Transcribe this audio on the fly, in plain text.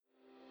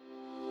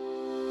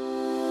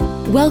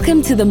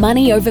Welcome to the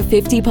Money Over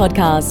 50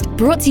 podcast,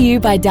 brought to you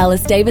by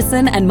Dallas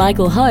Davison and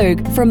Michael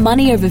Hogue from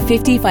Money Over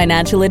 50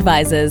 Financial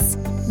Advisors.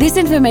 This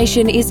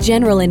information is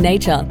general in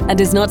nature and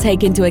does not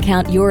take into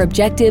account your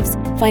objectives,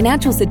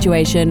 financial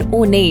situation,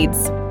 or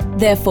needs.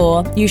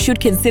 Therefore, you should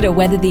consider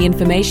whether the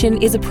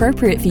information is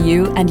appropriate for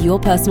you and your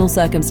personal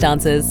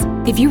circumstances.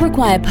 If you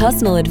require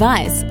personal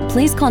advice,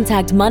 please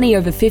contact Money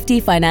Over 50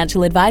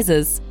 Financial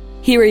Advisors.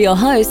 Here are your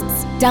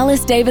hosts,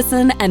 Dallas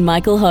Davison and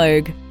Michael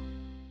Hogue.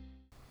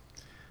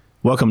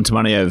 Welcome to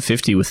Money Over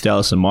 50 with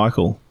Dallas and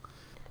Michael.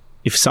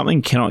 If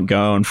something cannot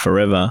go on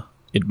forever,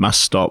 it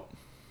must stop.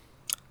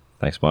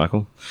 Thanks,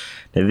 Michael.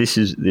 Now, this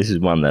is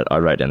one that I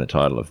wrote down the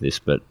title of this,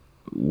 but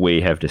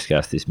we have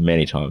discussed this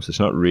many times. It's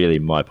not really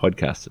my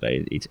podcast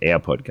today. It's our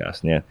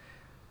podcast. Now,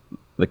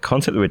 the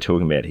concept that we're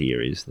talking about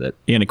here is that...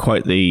 You're going to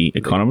quote the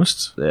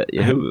economist?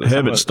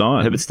 Herbert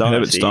Stein. Herbert Stein.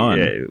 Herbert Stein.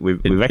 Yeah,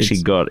 we've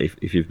actually got...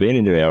 If you've been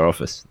into our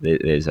office,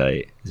 there's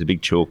a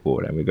big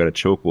chalkboard, and we've got a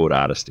chalkboard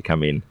artist to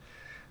come in.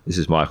 This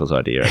is Michael's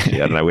idea,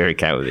 actually. I don't know where he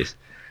came with this.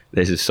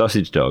 There's a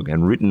sausage dog,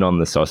 and written on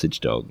the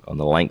sausage dog, on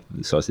the length of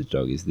the sausage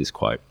dog, is this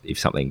quote: "If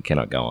something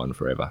cannot go on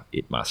forever,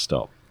 it must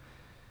stop."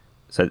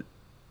 So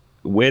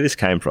where this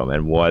came from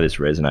and why this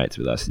resonates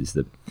with us is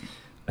that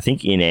I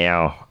think in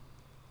our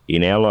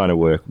line of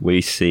work,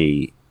 we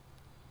see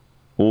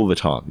all the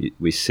time,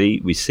 we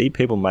see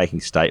people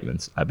making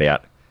statements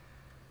about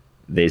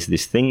there's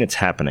this thing that's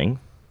happening,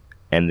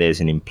 and there's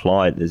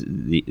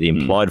the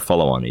implied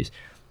follow-on is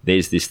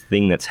there's this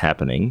thing that's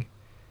happening,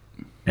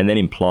 and then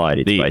implied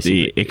it's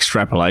basically... The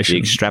extrapolation. The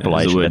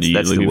extrapolation,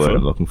 that's the word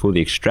I'm looking for.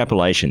 The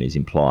extrapolation is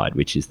implied,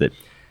 which is that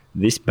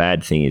this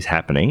bad thing is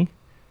happening,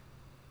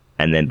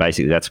 and then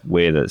basically that's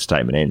where the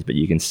statement ends. But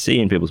you can see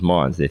in people's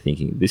minds, they're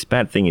thinking, this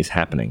bad thing is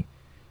happening,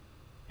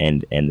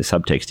 and the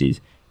subtext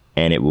is,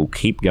 and it will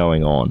keep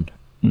going on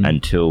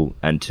until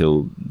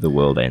the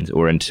world ends,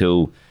 or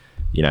until,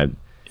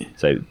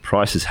 so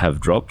prices have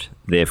dropped,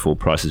 therefore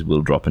prices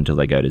will drop until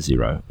they go to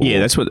zero. Yeah,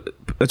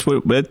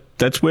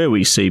 that's where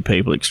we see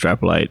people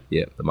extrapolate.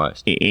 Yeah, the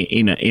most.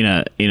 In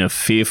a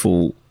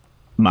fearful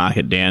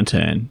market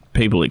downturn,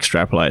 people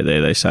extrapolate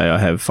there. They say, I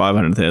have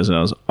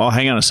 $500,000. Oh,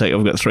 hang on a sec,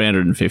 I've got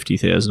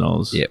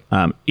 $350,000.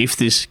 Yep. If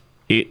this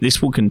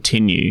will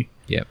continue,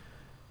 yep,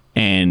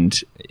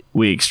 and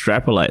we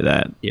extrapolate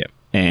that, yep,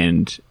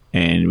 and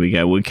we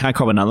go, we can't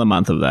cop another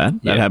month of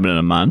that. That happened in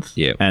a month.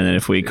 Yep. And then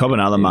if we cop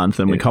another month,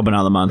 then we cop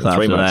another month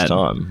after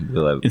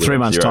that. In 3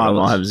 months' time,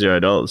 I'll have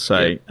 $0.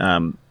 So,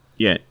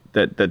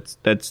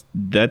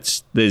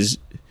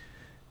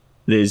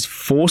 there's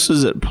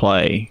forces at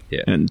play.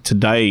 Yeah. And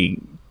today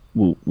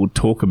we'll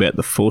talk about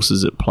the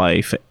forces at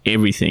play for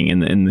everything.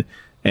 And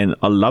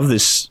I love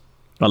this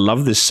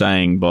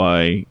saying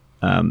by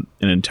an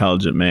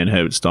intelligent man,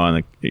 Herbert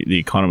Stein, the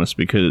economist,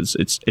 because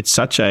it's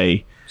such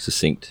a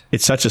succinct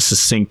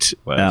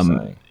way of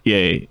saying.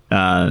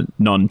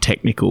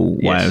 Non-technical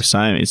way of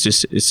saying it.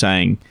 It's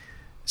saying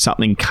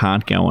something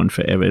can't go on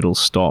forever. It'll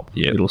stop.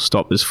 Yep. It'll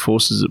stop. There's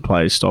forces at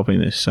play stopping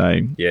this. So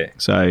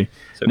So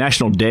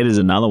national debt is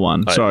another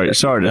one. Sorry to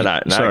steal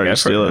at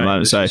the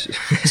moment. So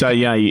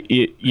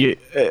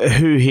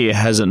who here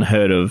hasn't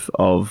heard of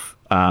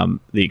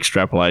the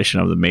extrapolation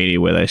of the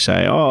media where they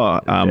say,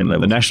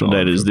 the national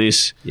debt is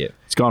this. Yep.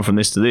 It's gone from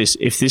this to this.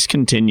 If this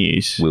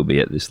continues, we'll be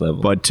at this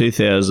level. By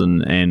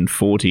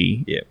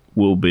 2040, yep,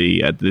 we'll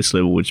be at this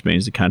level, which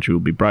means the country will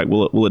be broke.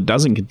 Well, it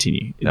doesn't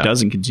continue. It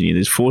doesn't continue.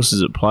 There's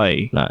forces at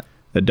play that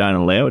don't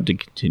allow it to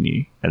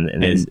continue, and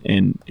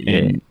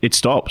it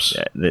stops.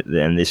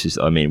 And this is,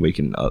 I'll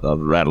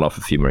rattle off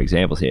a few more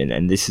examples here,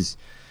 and this is,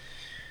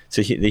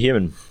 so the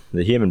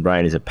human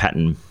brain is a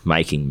pattern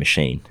making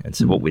machine, and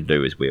so what we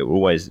do is we're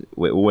always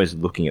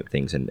looking at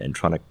things and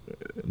trying to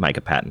make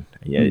a pattern.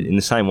 In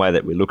the same way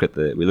that we look at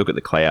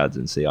the clouds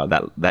and see,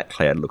 that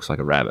cloud looks like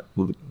a rabbit.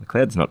 Well, the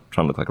cloud's not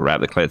trying to look like a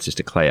rabbit. The cloud's just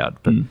a cloud.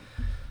 But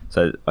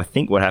so I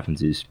think what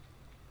happens is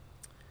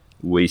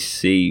we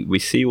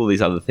see all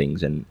these other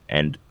things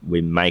and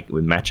we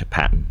match a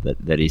pattern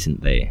that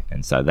isn't there.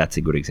 And so that's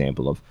a good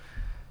example of,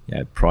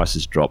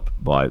 prices drop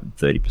by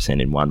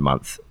 30% in 1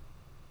 month.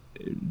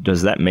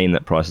 Does that mean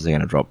that prices are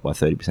going to drop by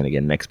 30%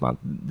 again next month?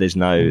 There's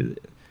no,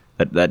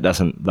 that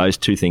doesn't, those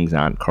two things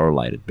aren't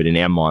correlated, but in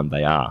our mind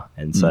they are.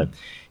 And so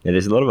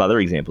there's a lot of other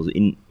examples.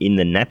 In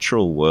the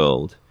natural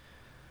world,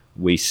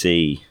 we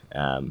see,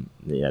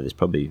 there's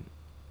probably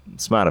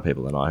smarter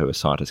people than I who are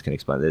scientists can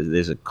explain.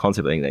 There's a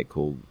concept I think they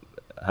call,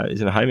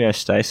 is it a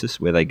homeostasis,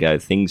 where they go,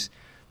 things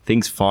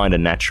find a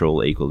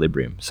natural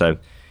equilibrium. So,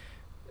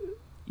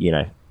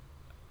 it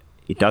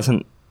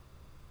doesn't,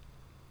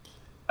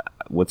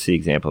 what's the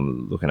example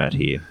I'm looking at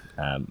here?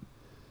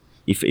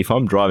 If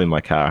I'm driving my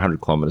car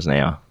 100 kilometres an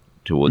hour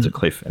towards a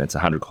cliff and it's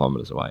 100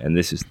 kilometres away, and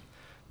this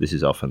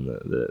is often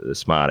the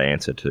smart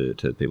answer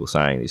to people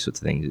saying these sorts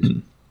of things, is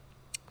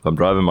if I'm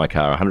driving my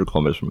car 100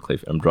 kilometres from a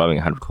cliff, I'm driving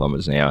 100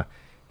 kilometres an hour,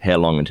 how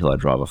long until I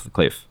drive off the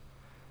cliff?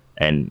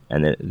 And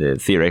the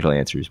theoretical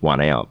answer is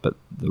 1 hour, but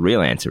the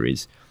real answer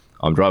is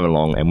I'm driving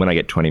along, and when I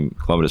get 20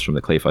 kilometres from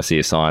the cliff, I see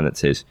a sign that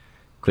says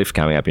cliff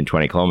coming up in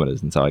 20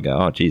 kilometres, and so I go,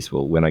 oh geez,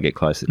 well when I get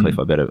close to the cliff,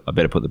 I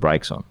better put the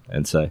brakes on.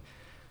 And so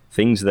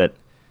things that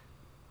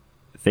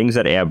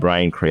our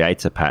brain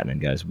creates a pattern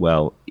and goes,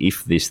 well,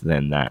 if this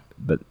then that,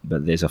 but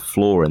there's a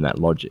flaw in that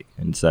logic.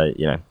 And so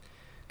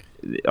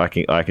I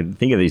can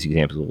think of these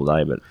examples all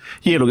day, but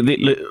yeah,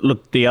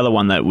 look, the other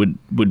one that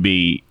would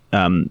be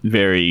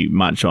very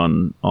much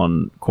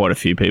on quite a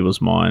few people's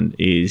mind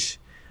is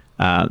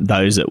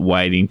those that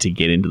waiting to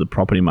get into the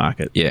property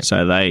market. Yeah.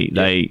 So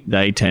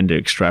they tend to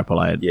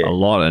extrapolate a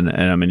lot, and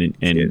I mean,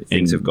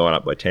 things have gone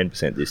up by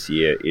 10% this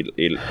year.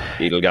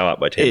 It'll go up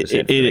by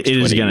 10%. It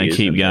is going to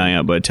keep going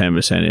up by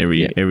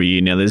 10% every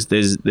year. Now there's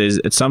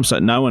at some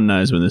stage, no one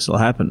knows when this will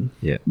happen.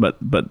 Yeah. But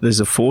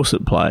there's a force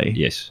at play.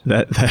 Yes.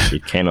 That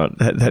it cannot.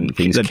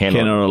 things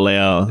cannot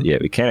allow. Yeah.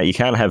 You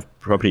can't have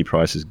property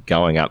prices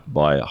going up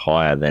by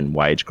higher than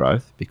wage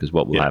growth, because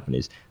what will happen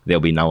is there'll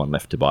be no one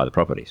left to buy the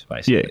properties.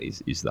 Basically,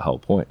 is the whole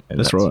point. And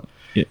that's right.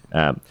 Yeah.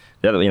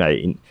 The other,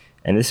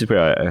 and this is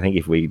where I think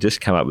if we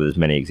just come up with as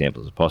many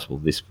examples as possible,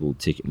 this will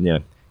tick.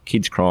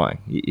 Kids crying.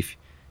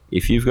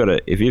 If you've got a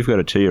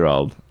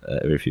 2-year-old,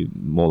 or if you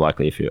more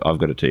likely I've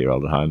got a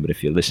 2-year-old at home, but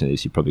if you're listening to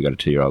this, you've probably got a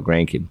 2-year-old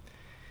grandkid.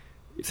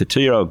 If the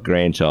 2-year-old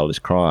grandchild is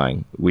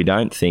crying, we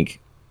don't think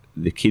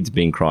the kid's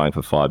been crying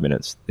for 5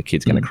 minutes, the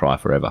kid's going to cry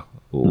forever,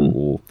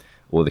 or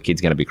the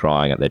kid's going to be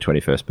crying at their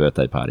 21st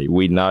birthday party.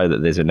 We know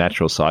that there's a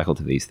natural cycle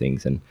to these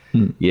things, and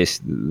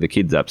yes, the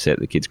kid's upset,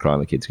 the kid's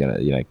crying, the kid's going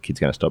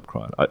to stop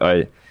crying.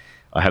 I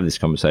have this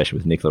conversation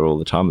with Nicola all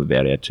the time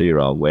about our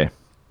 2-year-old, where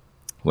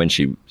when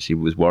she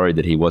was worried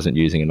that he wasn't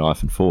using a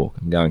knife and fork,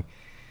 I'm going,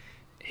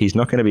 he's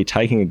not going to be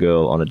taking a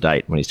girl on a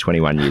date when he's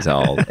 21 years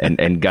old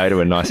and go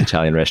to a nice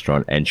Italian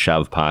restaurant and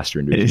shove pasta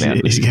into his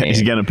mouth.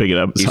 He's going to pick it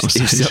up. If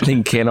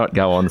something cannot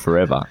go on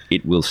forever,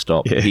 it will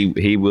stop. Yeah.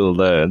 He will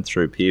learn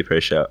through peer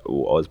pressure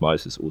or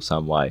osmosis or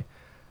some way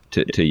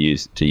to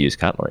use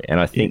cutlery.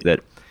 And I think that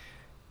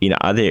in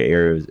other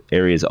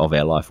areas of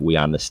our life, we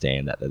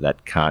understand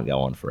that can't go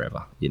on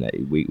forever.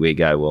 We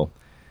go, well,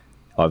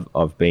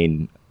 I've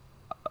been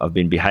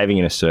behaving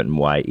in a certain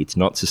way. It's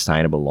not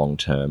sustainable long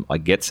term. I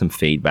get some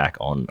feedback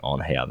on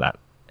how that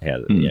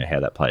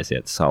plays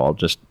out. So I'll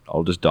just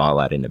dial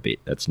that in a bit.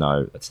 That's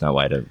no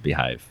way to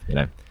behave.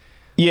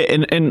 Yeah,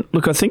 and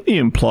look, I think the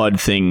implied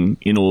thing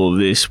in all of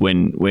this,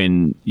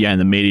 when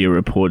the media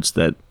reports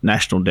that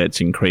national debt's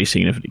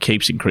increasing, and if it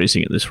keeps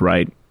increasing at this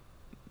rate,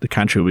 the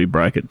country will be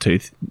broke by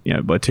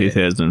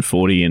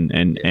 2040,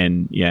 and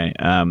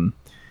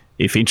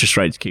if interest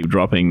rates keep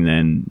dropping,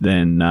 then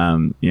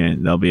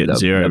they'll be at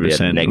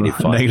 0%, negative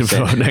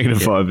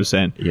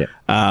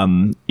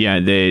 5%. Yeah.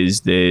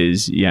 There's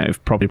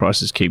if property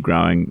prices keep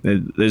growing,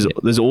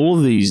 there's all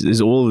of these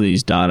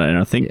data, and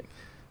I think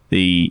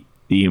the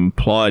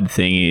implied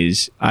thing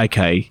is,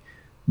 okay,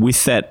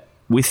 with that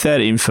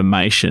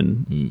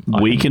information,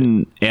 we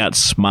can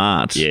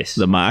outsmart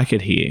the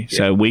market here. Yeah.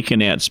 So we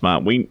can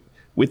outsmart.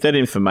 With that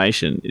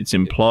information, it's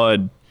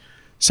implied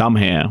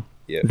somehow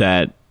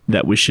that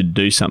we should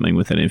do something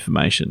with that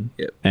information.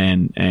 Yep.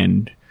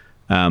 And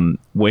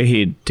we're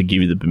here to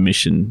give you the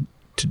permission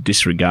to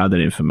disregard that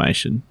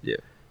information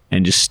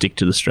and just stick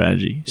to the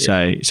strategy.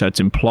 Yep. So it's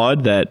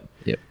implied that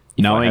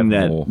knowing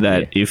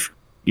that if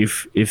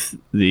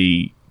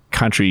the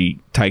country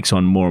takes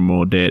on more and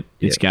more debt,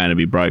 it's going to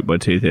be broke by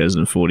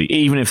 2040,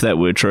 even if that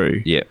were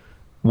true. Yeah.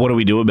 What do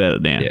we do about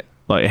it now? Yeah.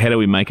 Like, how do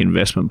we make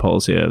investment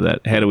policy out of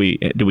that? How do we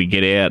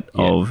get out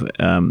of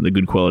the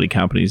good quality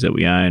companies that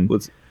we own?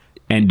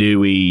 And do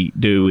we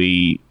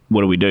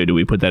what do we do? Do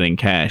we put that in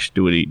cash?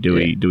 Do we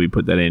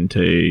put that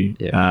into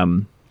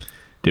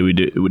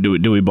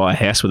do we buy a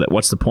house with it?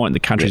 What's the point? The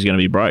country's going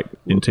to be broke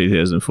in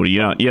 2040. You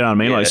know what I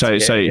mean?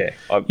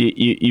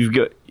 You've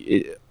got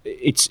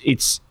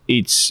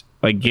it's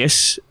I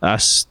guess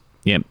us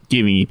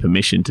giving you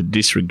permission to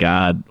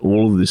disregard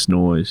all of this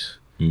noise.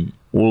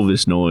 All of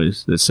this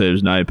noise that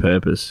serves no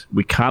purpose.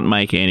 We can't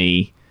make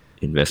any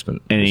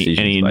investment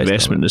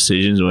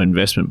decisions or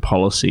investment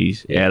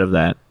policies out of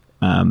that.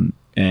 And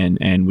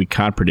we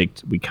can't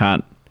predict. We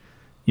can't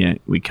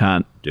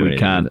stargaze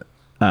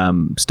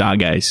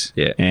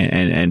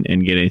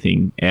and get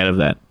anything out of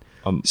that.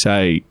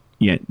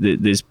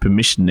 There's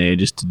permission there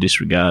just to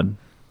disregard.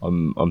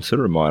 I'm sort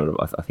of reminded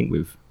of. I think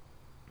I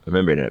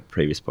remember in a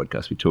previous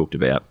podcast we talked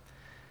about.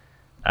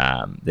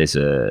 There's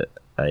a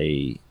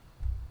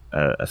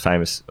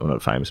famous, or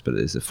not famous, but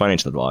there's a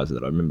financial advisor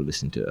that I remember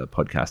listening to a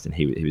podcast, and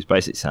he was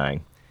basically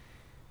saying,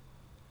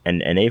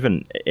 and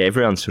even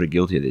everyone's sort of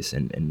guilty of this,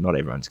 and not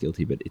everyone's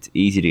guilty, but it's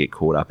easy to get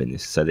caught up in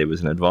this. So there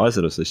was an advisor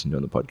that I was listening to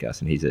on the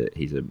podcast, and he's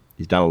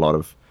done a lot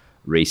of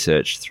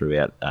research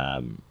throughout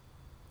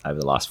over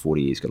the last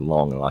 40 years, got a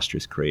long and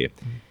illustrious career.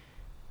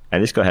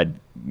 And this guy had,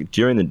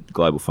 during the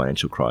global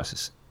financial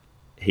crisis,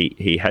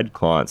 he had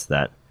clients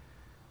that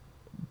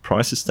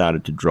prices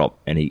started to drop,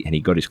 and he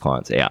got his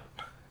clients out.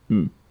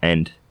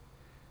 And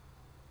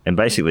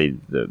basically,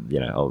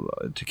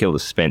 to kill the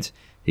suspense,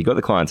 he got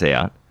the clients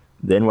out.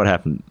 Then what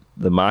happened?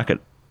 The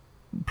market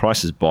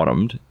prices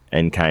bottomed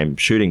and came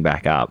shooting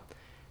back up.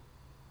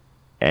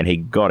 and he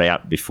got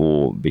out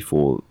before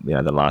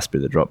the last bit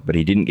of the drop, but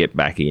he didn't get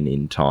back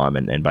in time,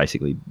 and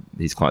basically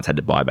his clients had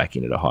to buy back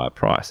in at a higher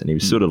price, and he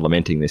was sort of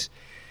lamenting this,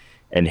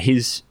 and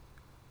it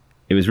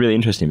was really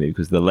interesting to me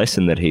because the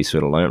lesson that he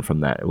sort of learned from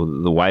that, well,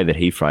 the way that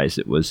he phrased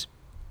it was,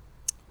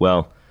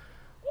 well,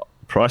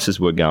 prices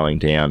were going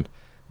down,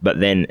 but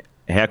then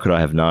how could I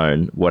have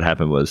known? What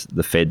happened was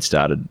the Fed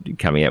started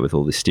coming out with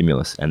all this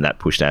stimulus, and that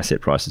pushed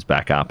asset prices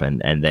back up,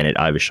 and then it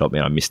overshot me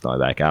and I missed my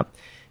back up.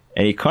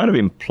 And he kind of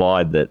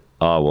implied that,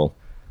 oh, well,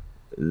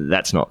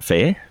 that's not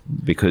fair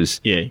because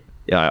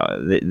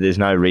there's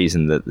no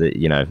reason that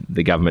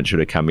the government should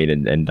have come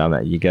in and done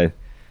that. You go,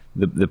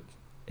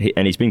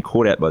 and he's been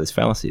caught out by this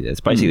fallacy. That's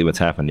basically what's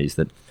happened is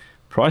that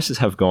prices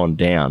have gone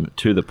down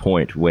to the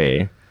point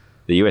where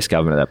the US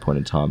government at that point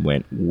in time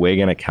went, we're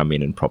going to come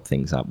in and prop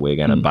things up. We're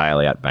going to bail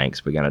out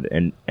banks. We're going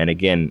to, and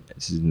again,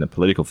 this isn't a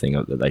political thing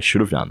that they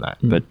should have done that.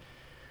 But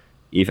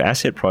if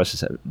asset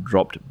prices have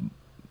dropped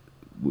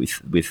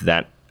with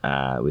that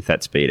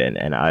speed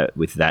and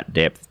with that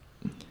depth,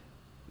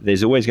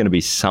 there's always going to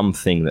be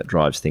something that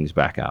drives things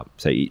back up.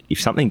 So if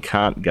something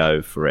can't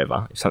go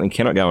forever, if something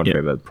cannot go on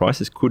forever,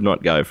 prices could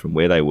not go from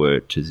where they were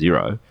to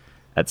zero.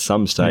 At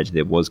some stage,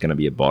 there was going to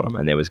be a bottom,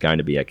 and there was going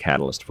to be a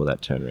catalyst for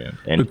that turnaround.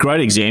 And a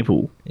great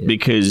example,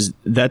 because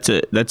that's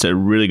a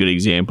really good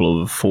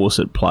example of a force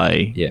at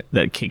play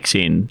that kicks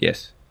in.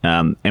 Yes.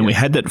 And we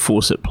had that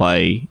force at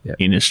play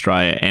in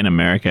Australia and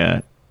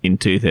America in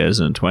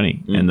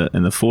 2020,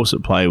 and the force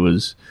at play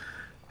was,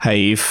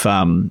 hey, if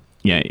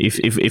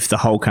the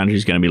whole country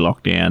is going to be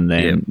locked down,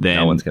 then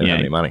no one's going to have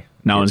any money.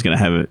 No one's going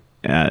to have it.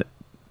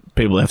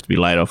 People have to be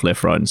laid off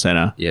left, right, and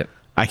centre. Yeah.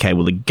 Okay,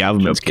 well, the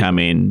government's come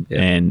in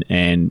and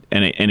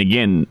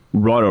again,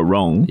 right or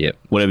wrong,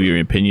 whatever your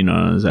opinion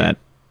on it is that,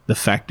 the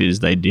fact is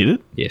they did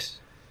it. Yes.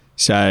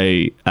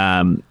 So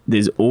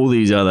there's all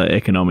these other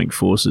economic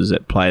forces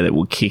at play that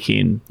will kick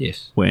in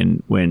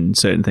when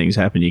certain things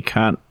happen. You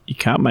can't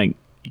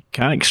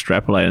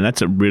extrapolate, and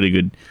that's a really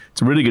good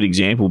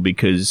example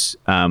because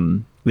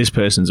this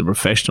person's a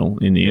professional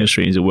in the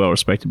industry. He's a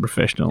well-respected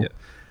professional.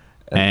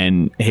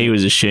 And he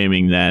was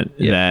assuming that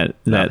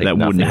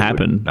wouldn't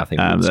happen. Nothing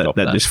would stop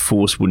that. This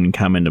force wouldn't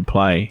come into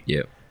play.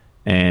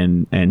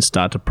 And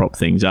start to prop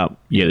things up.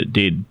 Yet it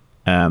did.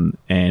 And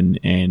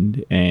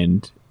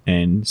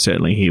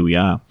certainly here we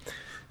are.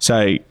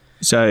 So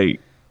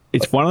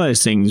it's one of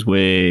those things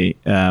where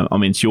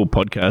it's your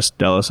podcast,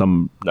 Dallas.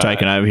 I'm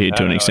taking over here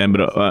to an extent,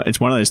 but it's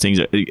one of those things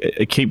that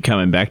I keep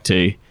coming back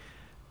to.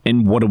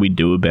 And what do we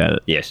do about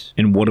it? Yes.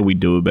 And what do we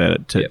do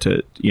about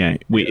it?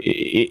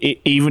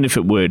 Even if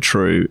it were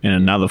true and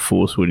another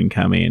force wouldn't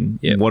come in,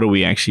 what do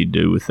we actually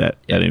do with that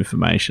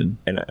information?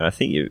 And I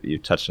think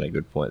you've touched on a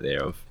good point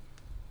there. Of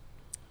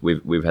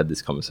we've had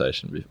this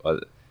conversation with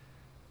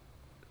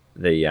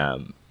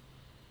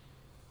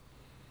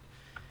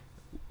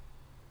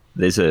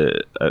there's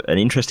an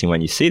interesting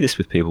one. You see this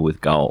with people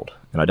with gold,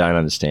 and I don't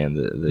understand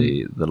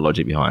the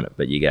logic behind it.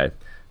 But you go.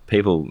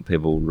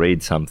 People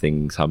read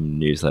something, some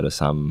newsletter,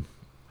 some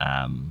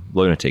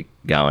lunatic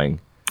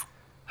going,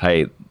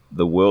 hey,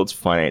 the world's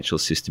financial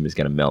system is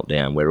going to melt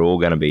down. We're all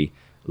going to be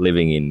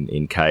living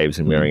in caves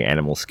and wearing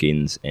animal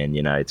skins, and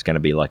it's going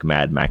to be like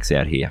Mad Max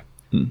out here.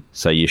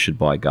 So you should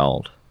buy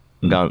gold.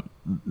 Going,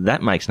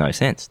 that makes no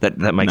sense. That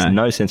makes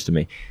no sense to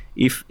me.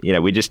 If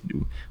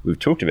we've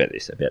talked about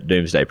this, about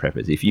doomsday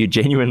preppers. If you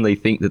genuinely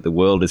think that the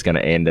world is going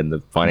to end and the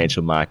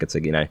financial markets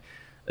are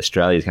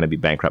Australia is going to be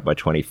bankrupt by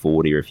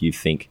 2040, or if you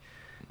think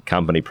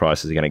company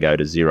prices are going to go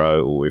to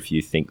zero, or if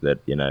you think that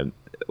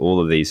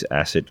all of these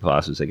asset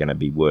classes are going to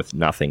be worth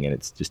nothing and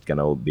it's just going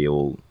to be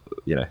all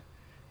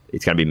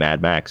it's going to be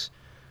Mad Max,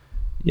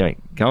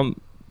 go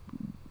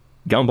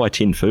and buy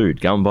tin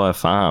food, go and buy a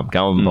farm,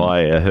 go and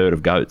buy a herd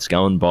of goats,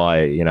 go and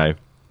buy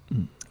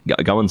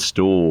go and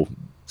store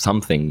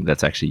something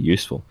that's actually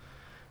useful.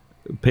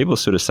 People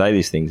sort of say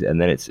these things,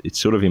 and then it's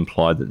sort of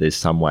implied that there's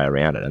some way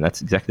around it, and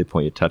that's exactly the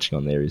point you're touching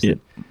on there. Is that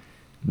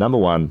number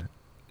one,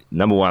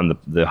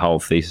 the whole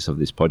thesis of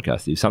this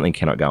podcast: if something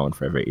cannot go on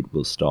forever, it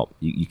will stop.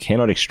 You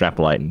cannot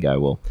extrapolate and go,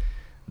 well,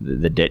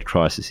 the debt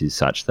crisis is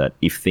such that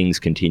if things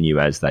continue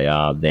as they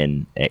are,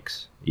 then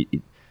X.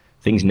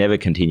 Things never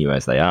continue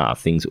as they are.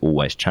 Things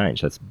always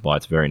change. That's by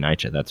its very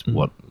nature. That's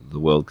what the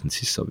world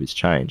consists of, is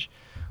change.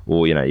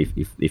 Or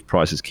if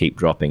prices keep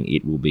dropping,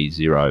 it will be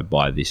zero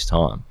by this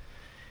time.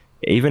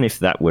 Even if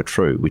that were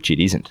true, which it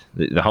isn't,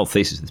 the whole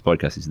thesis of this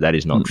podcast is that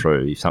is not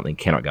true. If something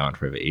cannot go on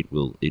forever,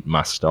 it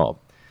must stop.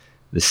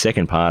 The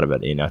second part of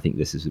it, and I think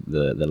this is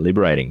the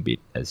liberating bit,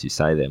 as you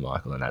say there,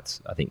 Michael, and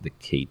that's, I think, the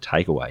key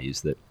takeaway,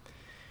 is that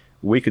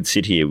we could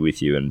sit here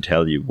with you and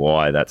tell you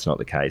why that's not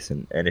the case.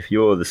 And if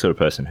you're the sort of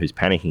person who's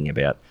panicking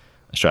about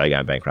Australia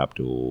going bankrupt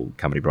or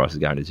company prices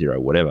going to zero,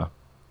 whatever,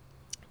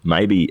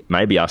 maybe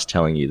us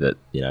telling you that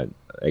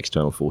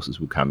external forces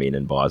will come in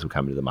and buyers will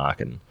come into the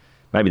market, and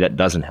maybe that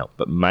doesn't help.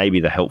 But maybe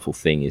the helpful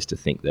thing is to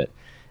think that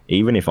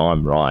even if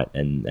I'm right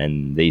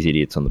and these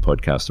idiots on the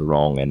podcast are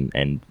wrong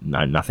and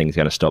no, nothing's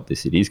going to stop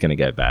this, it is going to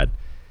go bad,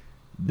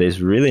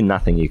 there's really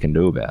nothing you can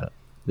do about it.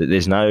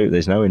 There's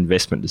no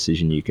investment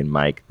decision you can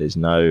make. There's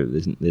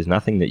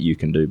nothing that you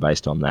can do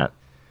based on that,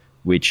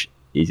 which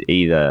is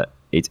either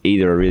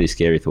a really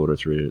scary thought or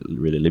it's a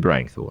really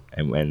liberating thought.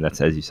 And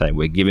that's, as you say,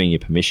 we're giving you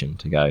permission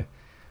to go,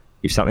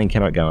 if something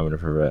cannot go on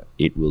forever,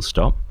 it will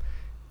stop.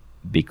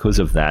 Because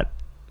of that,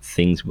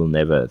 things will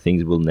never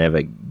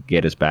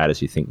get as bad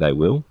as you think they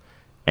will.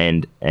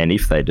 And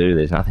if they do,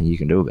 there's nothing you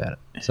can do about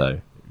it.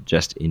 So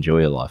just enjoy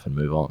your life and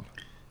move on.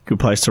 Good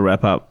place to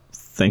wrap up.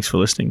 Thanks for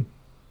listening.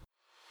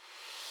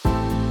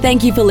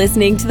 Thank you for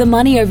listening to the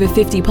Money Over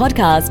 50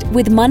 podcast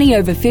with Money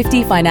Over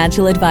 50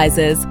 Financial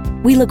Advisors.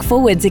 We look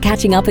forward to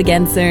catching up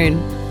again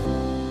soon.